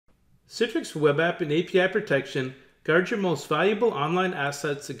Citrix web app and API protection guards your most valuable online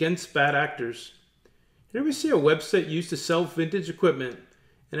assets against bad actors. Here we see a website used to sell vintage equipment,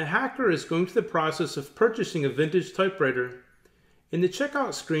 and a hacker is going through the process of purchasing a vintage typewriter. In the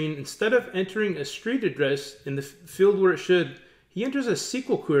checkout screen, instead of entering a street address in the field where it should, he enters a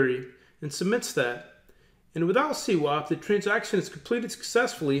SQL query and submits that. And without CWAAP, the transaction is completed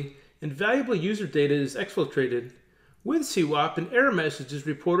successfully and valuable user data is exfiltrated. With CWAAP, an error message is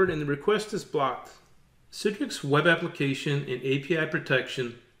reported and the request is blocked. Citrix Web Application and API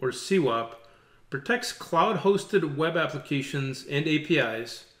Protection, or CWAAP, protects cloud-hosted web applications and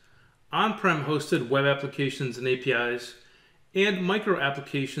APIs, on-prem hosted web applications and APIs, and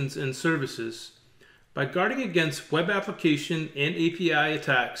micro-applications and services by guarding against web application and API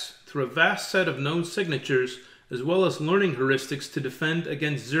attacks through a vast set of known signatures as well as learning heuristics to defend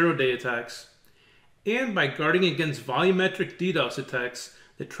against zero-day attacks, and by guarding against volumetric DDoS attacks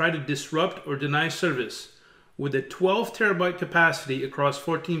that try to disrupt or deny service with a 12 terabyte capacity across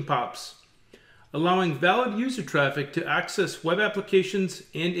 14 POPs, allowing valid user traffic to access web applications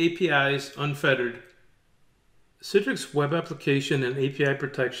and APIs unfettered. Citrix Web Application and API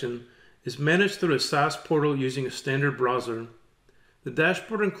Protection is managed through a SaaS portal using a standard browser. The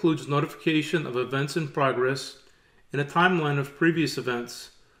dashboard includes notification of events in progress and a timeline of previous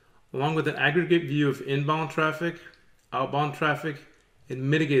events, along with an aggregate view of inbound traffic, outbound traffic, and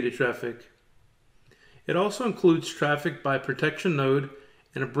mitigated traffic. It also includes traffic by protection node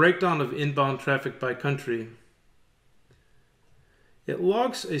and a breakdown of inbound traffic by country. It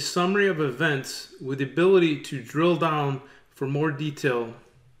logs a summary of events with the ability to drill down for more detail.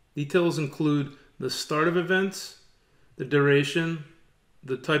 Details include the start of events, the duration,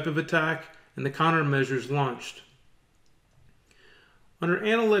 the type of attack, and the countermeasures launched. Under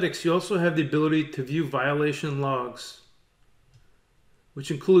Analytics, you also have the ability to view violation logs, which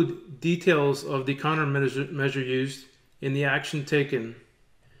include details of the countermeasure used and the action taken.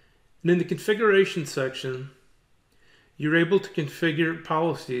 And in the Configuration section, you're able to configure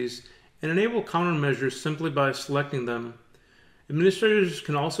policies and enable countermeasures simply by selecting them. Administrators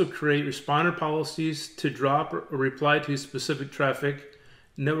can also create responder policies to drop or reply to specific traffic,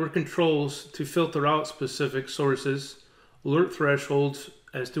 network controls to filter out specific sources, alert thresholds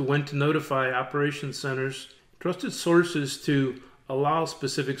as to when to notify operations centers, trusted sources to allow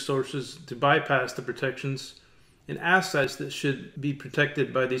specific sources to bypass the protections, and assets that should be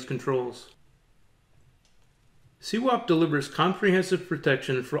protected by these controls. CWAAP delivers comprehensive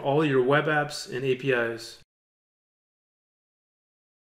protection for all your web apps and APIs.